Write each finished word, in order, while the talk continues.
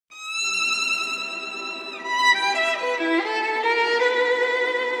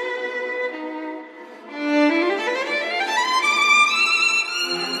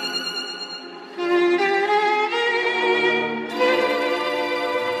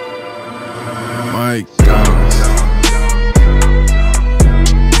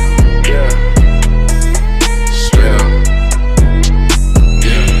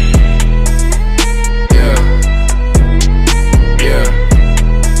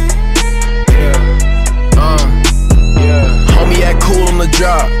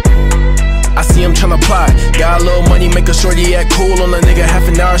plot. Got a little money, make a shorty act cool on a nigga. Half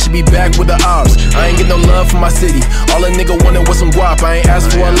an hour, she be back with the ops. I ain't get no love from my city. All a nigga wanted was some guap. I ain't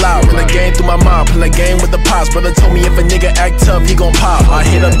asked for a lot. Run the game through my mom, play the game with the pops. Brother told me if a nigga act tough, he gon' pop. I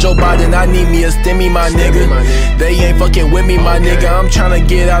hit up Joe Biden, I need me a stimmy, my nigga. They ain't fucking with me, my nigga. I'm tryna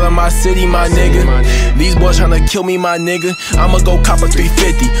get out of my city, my nigga. These boys tryna kill me, my nigga. I'ma go cop a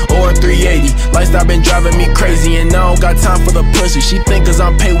 350 or a 380. Lifestyle been driving me crazy, and I don't got time for the pussy. She think cause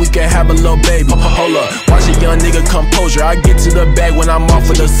I'm paid we can have a little baby. Hold up, watch a young nigga composure. I get to the bag when I'm off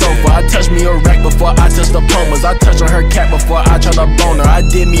of the sofa. I touch me a rack before I touch the plumbers. I touch on her cat before I try to bone her. I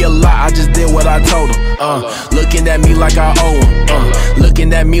did me a lot, I just did what I told her. Looking at me like I owe her.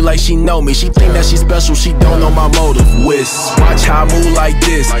 Looking at me like she know me. She think that she special, she don't know my motive. Whisk, watch how I move like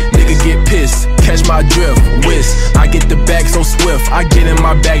this. Nigga get pissed, catch my drift. Whisk, I get the bag so swift. I get in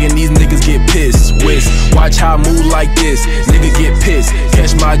my bag and these niggas get pissed. Whisk, watch how I move like this. Nigga get pissed,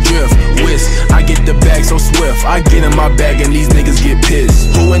 catch my drift. Whisk, I get the bag so swift. I get in my bag and these niggas get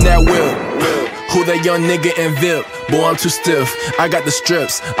pissed. Who in that whip? Who that young nigga in VIP? Boy, I'm too stiff. I got the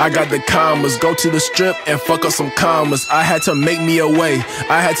strips, I got the commas. Go to the strip and fuck up some commas. I had to make me a way,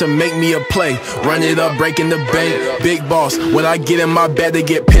 I had to make me a play. Run it up, breaking the bank. Big boss, when I get in my bed, they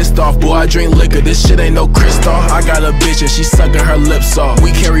get pissed off. Boy, I drink liquor, this shit ain't no crystal. I got a bitch and she sucking her lips off.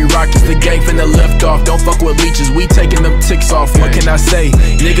 We carry rockets, the gang finna lift off. Don't fuck with leeches, we taking them ticks off. What can I say?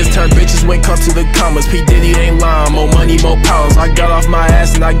 Niggas turn bitches when come to the commas. P. Diddy ain't lying, more money, more problems. I got off my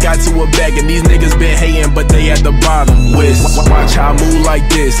ass and I got to a bag. And these niggas been hating, but they at the bottom. Whisk, watch how I move like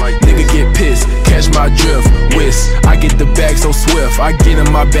this. Nigga get pissed, catch my drift. Whisk, I get the bag so swift. I get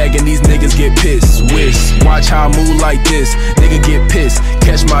in my bag and these niggas get pissed. Whisk, watch how I move like this. Nigga get pissed,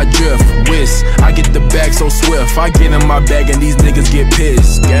 catch my drift. Whisk, I get the bag so swift. I get in my bag and these niggas get pissed.